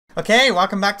Okay,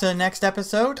 welcome back to the next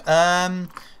episode.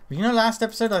 Last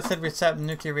episode I said we'd set up a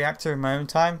nuclear reactor in my own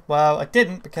time. Well, I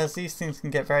didn't because these things can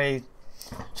get very,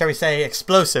 shall we say,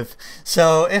 explosive.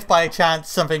 So if by chance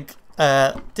something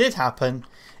did happen,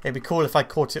 it'd be cool if I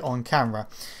caught it on camera.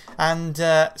 And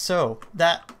so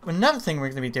that another thing we're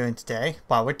going to be doing today.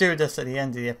 Well, we'll do this at the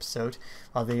end of the episode,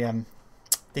 or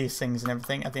these things and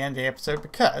everything at the end of the episode,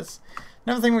 because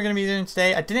another thing we're going to be doing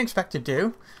today, I didn't expect to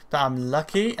do, but I'm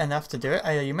lucky enough to do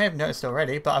it. You may have noticed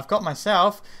already, but I've got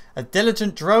myself a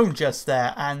diligent drone just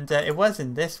there, and it was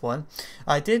in this one.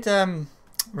 I did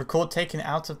record taking it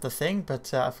out of the thing,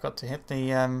 but I forgot to hit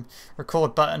the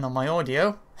record button on my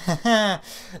audio.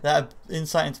 That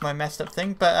insight into my messed up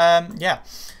thing. But yeah,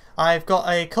 I've got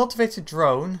a cultivated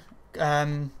drone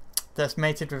that's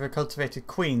mated with a cultivated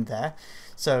queen there.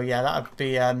 So yeah, that would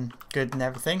be good and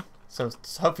everything. So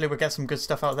hopefully we'll get some good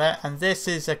stuff out there. And this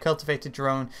is a cultivated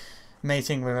drone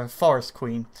mating with a forest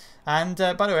queen. And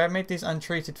by the way, I made these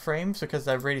untreated frames because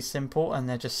they're really simple and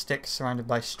they're just sticks surrounded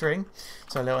by string.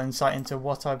 So a little insight into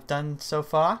what I've done so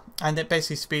far. And it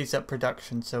basically speeds up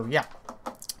production. So yeah,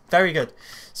 very good.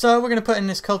 So we're going to put in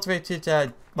this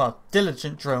cultivated,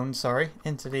 diligent drone,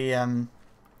 into the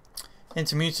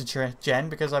into mutagen,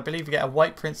 because I believe you get a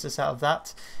white princess out of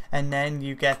that. And then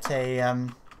you get a...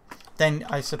 then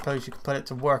I suppose you can put it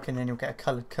to work, and then you'll get a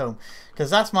coloured comb. Because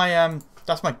that's my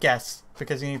guess.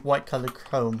 Because you need white coloured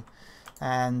comb,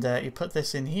 and you put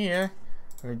this in here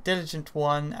for a diligent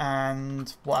one.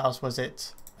 And what else was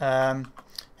it? Hang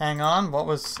on. What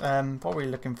were we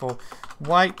looking for?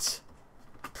 White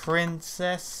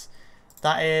princess.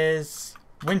 That is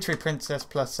wintry princess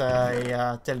plus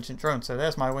a diligent drone. So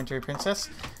there's my wintry princess,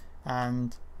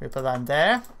 and we put that in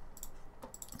there.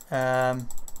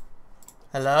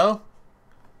 Hello.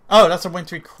 Oh, that's a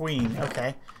wintry queen.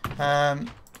 Okay.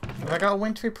 Have I got a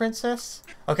wintry princess?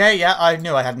 Okay, yeah, I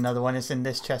knew I had another one. It's in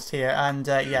this chest here. And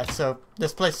yeah, so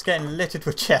this place is getting littered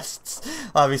with chests.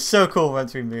 Oh, it'd be so cool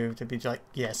once we moved. It'd be like,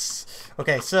 yes.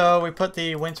 Okay, so we put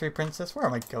the wintry princess, where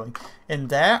am I going? In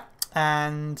there.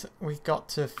 And we got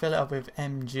to fill it up with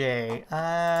MJ.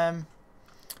 How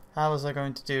was I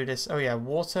going to do this? Oh yeah,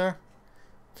 water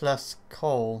plus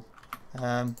coal.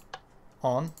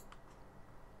 On.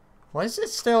 Why is it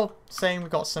still saying we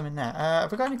got some in there?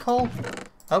 Have we got any coal?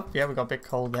 Oh, yeah, we got a bit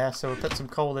coal there. So we'll put some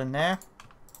coal in there.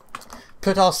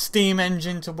 Put our steam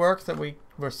engine to work that we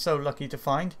were so lucky to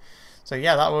find. So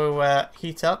yeah, that will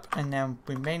heat up. And then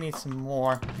we may need some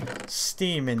more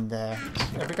steam in there.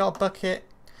 Have we got a bucket?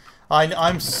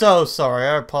 I'm so sorry.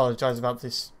 I apologize about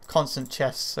this constant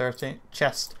chest searching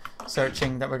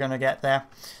that we're going to get there.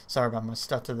 Sorry about my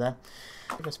stutter there.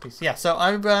 Yeah, so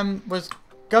I was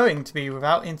going to be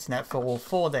without internet for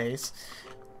 4 days,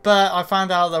 but I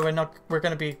found out that we're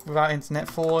going to be without internet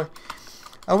for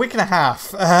a week and a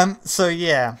half. So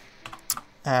yeah,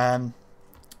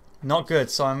 not good.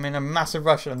 So I'm in a massive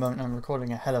rush at the moment. I'm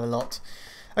recording a hell of a lot.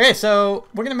 Okay, so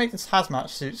we're going to make this hazmat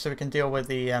suit so we can deal with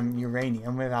the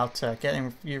uranium without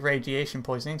getting radiation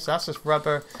poisoning. So that's just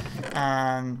rubber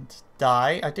and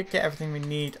dye. I did get everything we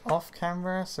need off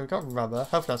camera, so we got rubber.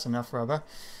 Hopefully that's enough rubber.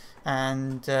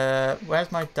 And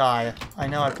where's my dye? I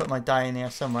know I put my dye in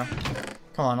here somewhere.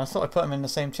 Come on, I thought I put them in the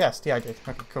same chest. Yeah, I did.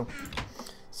 Okay, cool.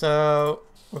 So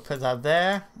we'll put that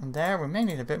there and there. We may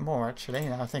need a bit more actually,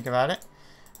 now I think about it.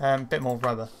 A bit more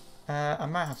rubber. I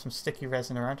might have some sticky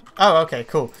resin around. Oh, okay,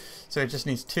 cool. So it just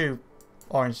needs 2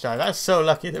 orange dye. That's so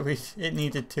lucky that it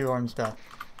needed 2 orange dye.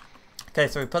 Okay,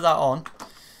 so we put that on.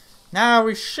 Now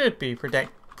we should be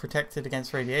protected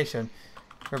against radiation.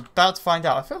 We're about to find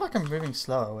out. I feel like I'm moving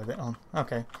slower with it on.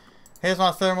 Okay. Here's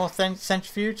my thermal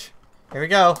centrifuge. Here we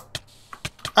go.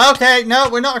 Okay, no,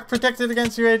 we're not protected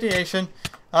against radiation.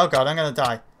 Oh god, I'm going to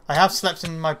die. I have slept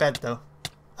in my bed though.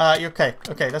 Okay,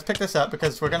 let's pick this up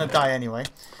because we're going to die anyway.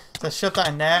 So shove that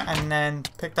in there and then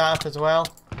pick that up as well.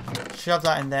 Shove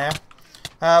that in there.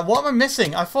 What am I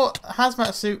missing? I thought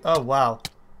hazmat suit. Oh, wow.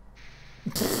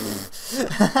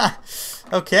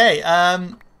 Okay,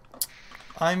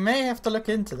 I may have to look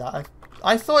into that.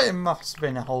 I thought it must have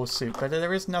been a whole suit, but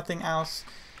there is nothing else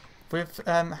with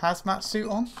hazmat suit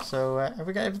on. So have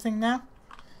we got everything now?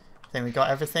 I think we got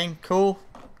everything. Cool.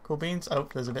 Cool beans. Oh,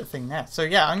 there's a bit of thing there. So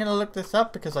yeah, I'm going to look this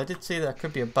up because I did see there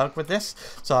could be a bug with this.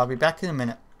 So I'll be back in a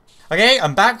minute. Okay,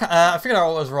 I'm back. I figured out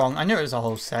what was wrong. I knew it was a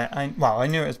whole set. I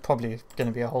knew it was probably going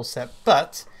to be a whole set,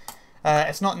 but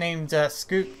it's not named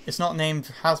It's not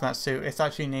named hazmat suit. It's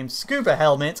actually named scuba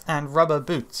helmet and rubber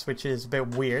boots, which is a bit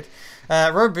weird.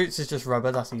 Rubber boots is just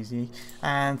rubber. That's easy.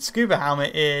 And scuba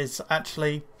helmet is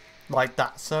actually like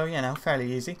that. So you know, fairly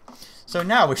easy. So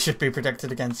now we should be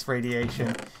protected against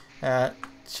radiation.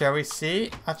 shall we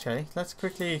see? Actually, let's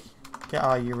quickly get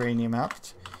our uranium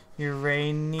out.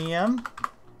 Uranium.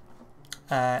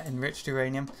 Enriched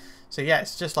uranium. So yeah,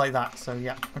 it's just like that. So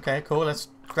yeah, okay, cool. Let's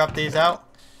grab these out.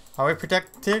 Are we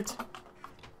protected?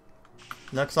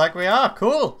 Looks like we are.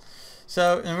 Cool.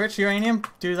 So enriched uranium,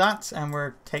 do that, and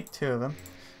we'll take 2 of them.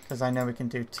 Because I know we can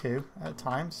do 2 at a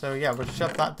time. So yeah, we'll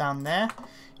shove that down there.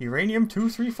 Uranium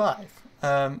 235.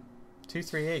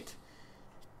 238.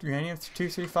 Uranium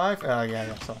 235? Oh yeah,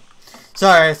 that's all.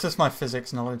 Sorry, it's just my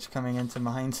physics knowledge coming into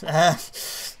mind.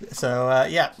 So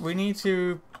yeah, we need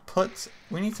to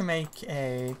make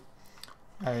a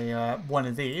one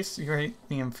of these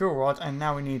uranium fuel rod, and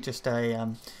now we need just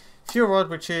a fuel rod,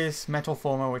 which is metal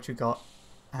former, which we got,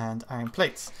 and iron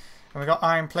plates. And we got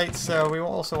iron plates, so we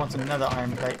also want another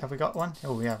iron plate. Have we got one?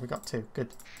 Oh yeah, we got 2. Good.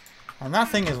 And that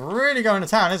thing is really going to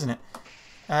town, isn't it?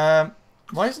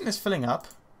 Why isn't this filling up?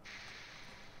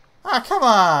 Ah, come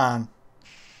on!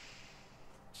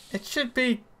 It should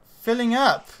be filling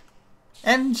up.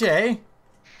 MJ?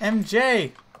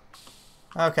 MJ!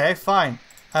 Okay, fine.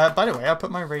 By the way, I'll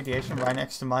put my radiation right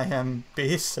next to my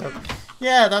bees, so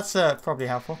yeah, that's probably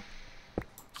helpful.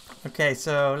 Okay,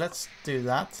 so let's do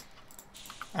that.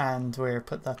 And we'll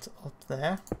put that up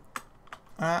there.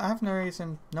 I have no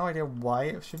idea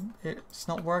why it's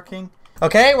not working.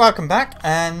 Okay, welcome back,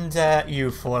 and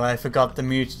you thought I forgot the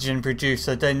mutagen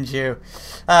producer, didn't you?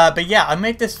 But yeah, I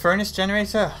made this furnace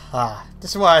generator.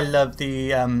 This is why I love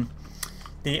the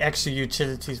extra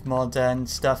utilities mod and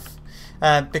stuff,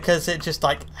 because it just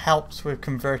like helps with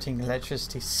converting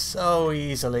electricity so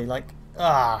easily. Like,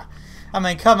 I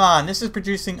mean, come on, this is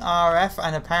producing RF,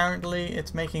 and apparently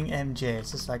it's making MJ.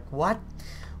 It's just like, what?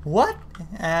 What?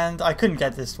 And I couldn't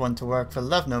get this one to work for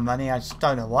love nor money. I just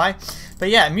don't know why.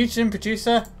 But yeah, mutagen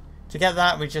producer. To get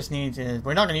that, we just need.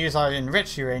 We're not going to use our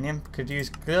enriched uranium. Could use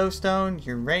glowstone,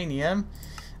 uranium,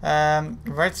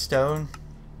 redstone.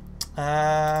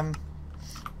 Yeah,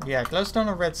 glowstone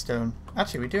or redstone.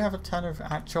 Actually, we do have a ton of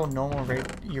actual normal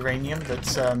uranium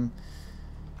that's going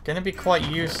to be quite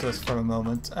useless for a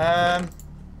moment. Let's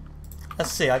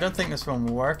see. I don't think this one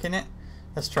will work in it.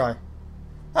 Let's try.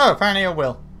 Oh, apparently it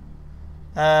will.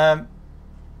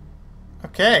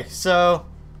 Okay, so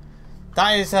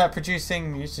that is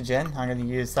producing mutagen. I'm going to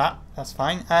use that. That's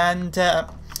fine. And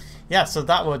yeah, so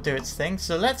that will do its thing.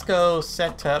 So let's go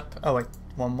set up. Oh wait,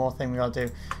 one more thing we got to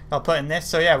do. I'll put in this.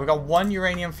 So yeah, we got 1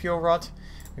 uranium fuel rod.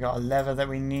 We got a lever that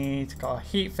we need. Got a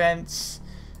heat vents,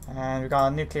 and we got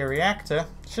a nuclear reactor.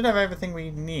 Should have everything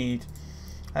we need.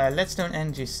 Leadstone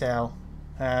energy cell.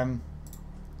 Yeah,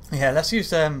 let's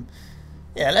use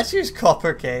Yeah, let's use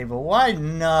copper cable. Why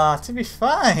not? It'll be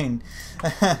fine.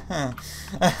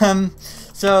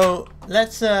 So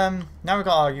let's now we've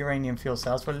got our uranium fuel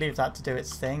cells. We'll leave that to do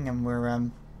its thing, and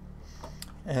we're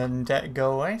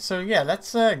go away. So yeah,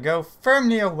 let's go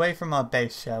firmly away from our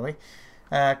base, shall we?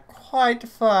 Quite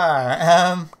far.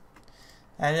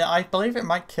 And I believe it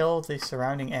might kill the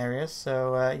surrounding areas.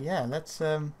 So yeah, let's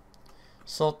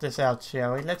sort this out,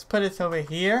 shall we? Let's put it over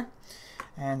here.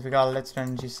 And we got a leadstone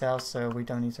energy cell, so we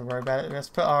don't need to worry about it. Let's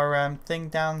put our thing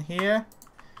down here.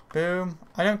 Boom.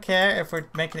 I don't care if we're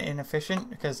making it inefficient,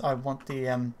 because I want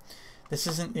the this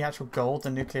isn't the actual goal, the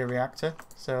nuclear reactor.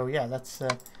 So yeah, let's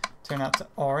turn that to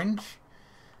orange.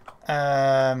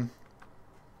 Okay,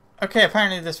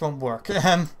 apparently this won't work.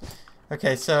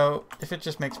 Okay, so if it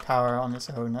just makes power on its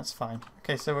own, that's fine.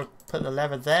 Okay, so we'll put the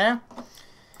lever there,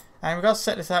 and we've got to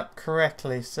set this up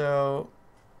correctly. So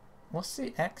what's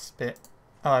the X bit?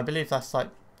 Oh, I believe that's like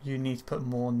you need to put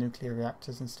more nuclear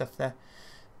reactors and stuff there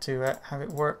to have it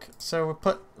work. So we'll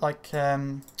put like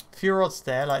fuel rods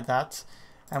there like that,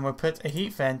 and we'll put a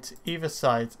heat vent either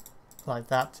side like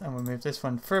that, and we'll move this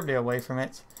one firmly away from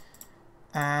it,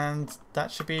 and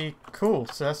that should be cool.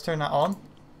 So let's turn that on.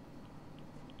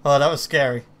 Oh, that was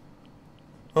scary.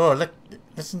 Oh, look!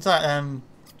 Listen to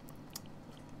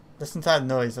that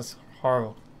noise. That's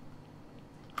horrible.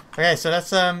 Okay, so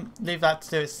let's leave that to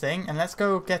do its thing, and let's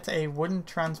go get a wooden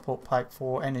transport pipe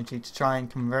for energy to try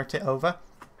and convert it over.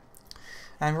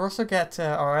 And we'll also get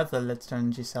our other leadstone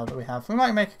energy cell that we have. We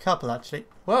might make a couple, actually.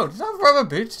 Whoa, did our rubber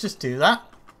boots just do that?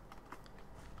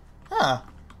 Ah.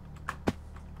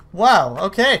 Wow,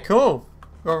 okay, cool.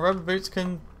 Our rubber boots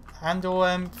can handle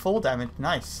fall damage.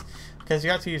 Nice. Because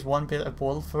you have to use 1 bit of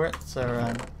wool for it,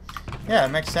 so yeah, it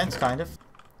makes sense, kind of.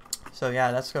 So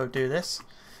yeah, let's go do this.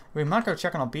 We might go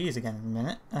check on our bees again in a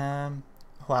minute.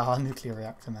 Wow, our nuclear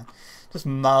reactor, man. Just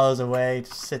miles away,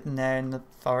 just sitting there in the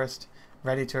forest,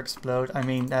 ready to explode. I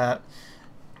mean,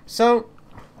 so,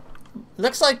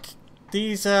 looks like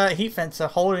these heat vents are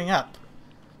holding up.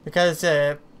 Because,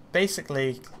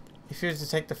 basically, if you were to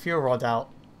take the fuel rod out,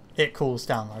 it cools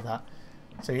down like that.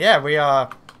 So yeah, we are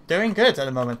doing good at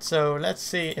the moment. So let's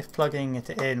see if plugging it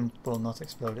in will not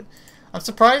explode it. I'm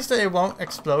surprised that it won't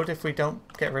explode if we don't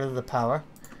get rid of the power.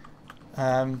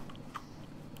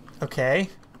 Okay.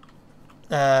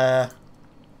 Do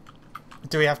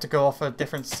we have to go off a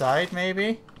different side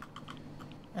maybe?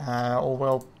 Or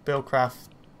will Buildcraft...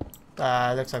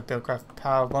 looks like Buildcraft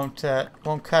power won't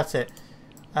cut it.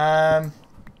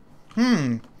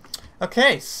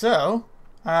 Okay, so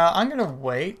I'm gonna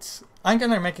wait. I'm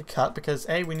gonna make a cut because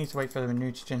A, we need to wait for the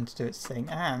mutagen to do its thing,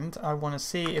 and I want to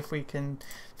see if we can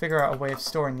figure out a way of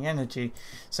storing the energy.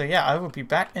 So yeah, I will be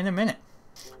back in a minute.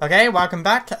 Okay, welcome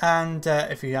back, and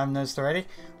if you haven't noticed already,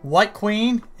 White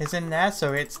Queen is in there,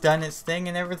 so it's done its thing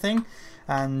and everything.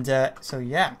 And so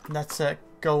yeah, let's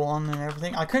go on and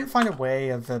everything. I couldn't find a way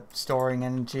of storing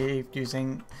energy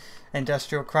using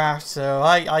Industrailcraft, so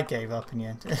I gave up in the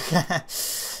end.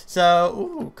 So,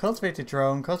 ooh, cultivated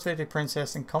drone, cultivated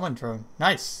princess, and common drone.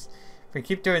 Nice. If we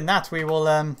keep doing that, we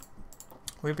will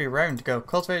we'll be round to go.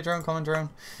 Cultivated drone, common drone.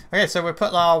 Okay, so we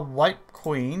put our White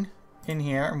Queen in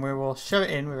here, and we will shove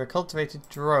it in with a cultivated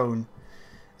drone.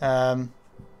 Oh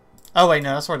wait,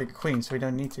 no, that's already a queen, so we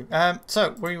don't need to.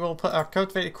 So we will put our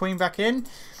cultivated queen back in.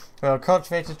 Well,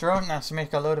 cultivated drone has to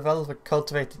make a load of other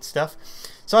cultivated stuff.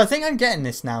 So I think I'm getting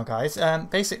this now, guys.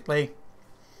 Basically,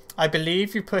 I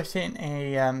believe you put in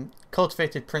a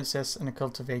cultivated princess and a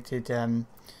cultivated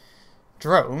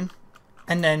drone,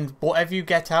 and then whatever you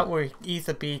get out will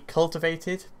either be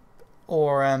cultivated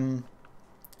or a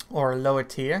lower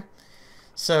tier.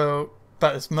 So,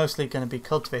 but it's mostly going to be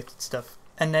cultivated stuff,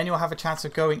 and then you'll have a chance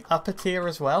of going up a tier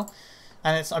as well.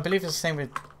 And it's, I believe it's the same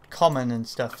with common and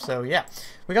stuff. So yeah,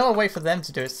 we gotta wait for them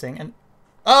to do its thing. And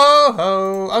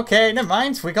oh, okay, never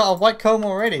mind. We got a white comb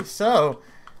already, so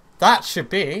that should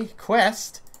be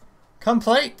quest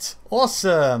complete.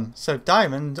 Awesome. So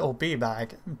diamond or B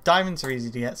bag. Diamonds are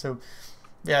easy to get. So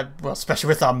yeah, well, especially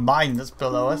with our mine that's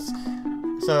below us.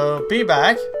 So B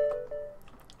bag.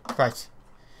 Right.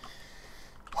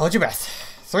 Hold your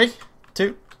breath. 3,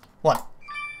 2, 1.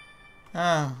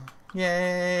 Oh,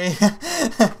 yay!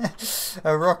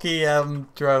 A rocky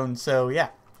drone. So yeah.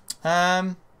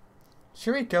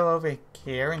 Should we go over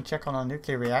here and check on our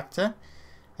nuclear reactor?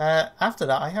 After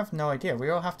that, I have no idea. We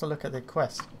all have to look at the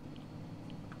quest.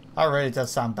 That really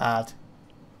does sound bad.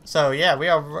 So yeah,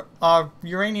 our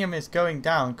uranium is going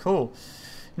down. Cool.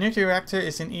 Nuclear reactor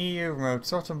is in EU mode.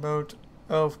 Sort of mode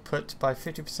output by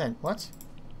 50%. What?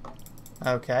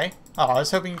 Okay. Oh, I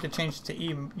was hoping you could change it to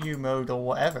EU mode or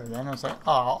whatever. Then I was like,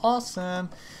 oh,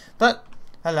 awesome. But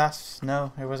alas,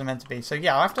 no, it wasn't meant to be. So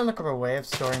yeah, I'll have to look up a way of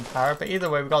storing power. But either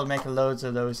way, we've got to make loads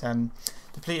of those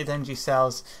depleted energy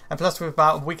cells. And plus, with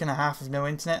about a week and a half of no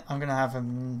internet, I'm gonna have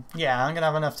yeah, I'm gonna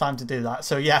have enough time to do that.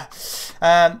 So yeah.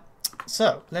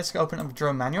 So let's open up the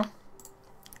drone manual.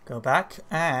 Go back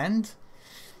and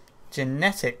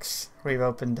genetics we've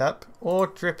opened up, or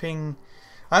dripping.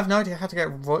 I have no idea how to get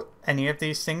any of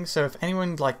these things, so if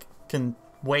anyone like can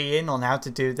weigh in on how to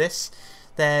do this,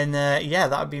 then yeah,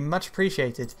 that would be much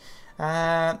appreciated.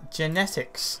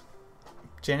 Genetics.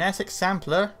 Genetic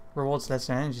sampler rewards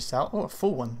legendary energy cell. Oh, a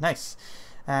full one, nice.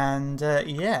 And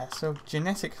yeah, so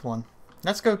genetics one.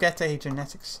 Let's go get a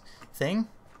genetics thing.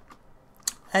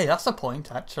 Hey, that's a point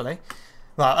actually.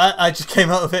 Well, I just came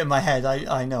out of it in my head.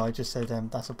 I know, I just said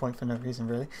that's a point for no reason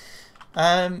really.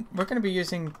 We're going to be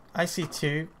using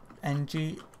IC2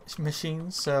 NG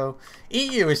machines, so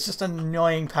EU is just an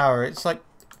annoying power. It's like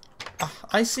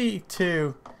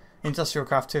IC2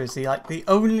 Industrailcraft 2 is the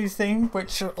only thing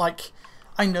which like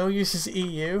I know uses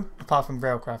EU, apart from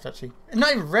Railcraft actually.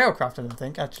 Not even Railcraft, I don't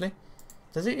think actually.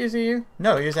 Does it use EU?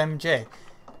 No, it uses MJ.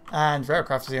 And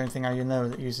Railcraft is the only thing I know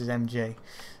that uses MJ.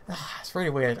 It's really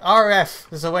weird.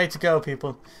 RF is the way to go,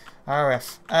 people.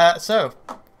 RF. So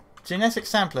genetic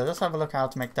sampler. Let's have a look how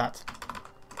to make that.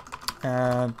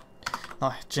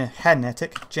 Not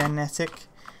genetic. Genetic.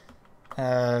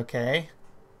 Okay.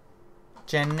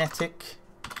 Genetic.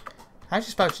 How do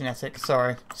you spell genetic?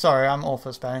 Sorry, I'm awful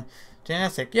at spelling.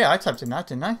 Genetic. Yeah, I typed in that,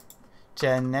 didn't I?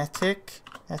 Genetic.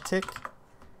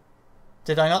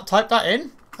 Did I not type that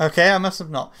in? Okay, I must have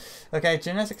not. Okay,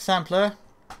 genetic sampler.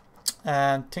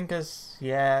 Tinkers.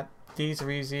 Yeah, these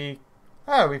are easy.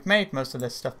 Oh, we've made most of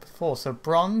this stuff before. So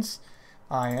bronze,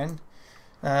 iron,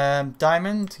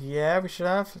 diamond. Yeah, we should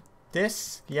have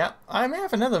this. Yeah, I may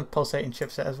have another pulsating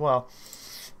chipset as well.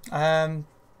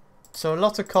 So a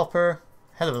lot of copper.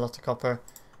 Hell of a lot of copper.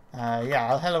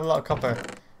 Yeah, a hell of a lot of copper.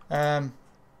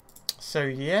 So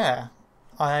yeah,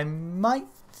 I might.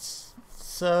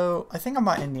 So I think I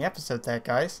might end the episode there,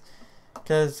 guys,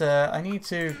 because I need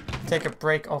to take a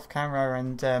break off camera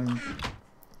and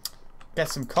get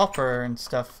some copper and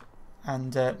stuff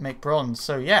and make bronze.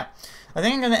 So yeah, I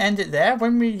think I'm going to end it there.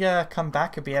 When we come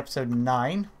back, it'll be episode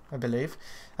 9, I believe.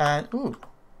 Ooh,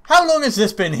 how long has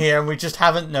this been here and we just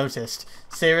haven't noticed?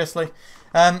 Seriously?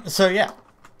 So yeah,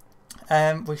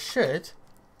 we should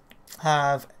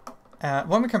have,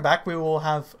 when we come back, we will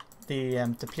have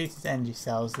the depleted energy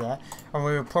cells there, and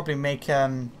we will probably make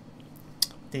the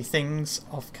things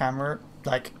off camera,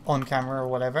 like on camera or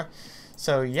whatever.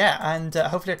 So yeah, and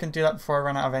hopefully I can do that before I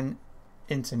run out of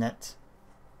internet.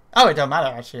 Oh, it don't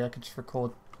matter actually. I can just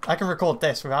record. I can record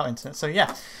this without internet. So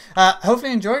yeah, hopefully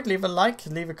you enjoyed. Leave a like,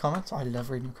 leave a comment. I love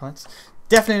reading comments.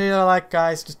 Definitely leave a like,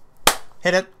 guys. Just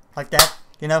hit it like that.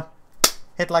 You know,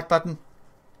 hit the like button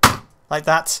like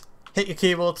that. Hit your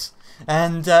keyboards.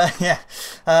 And yeah,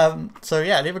 so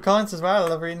yeah, leave a comment as well. I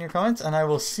love reading your comments, and I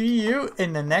will see you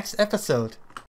in the next episode.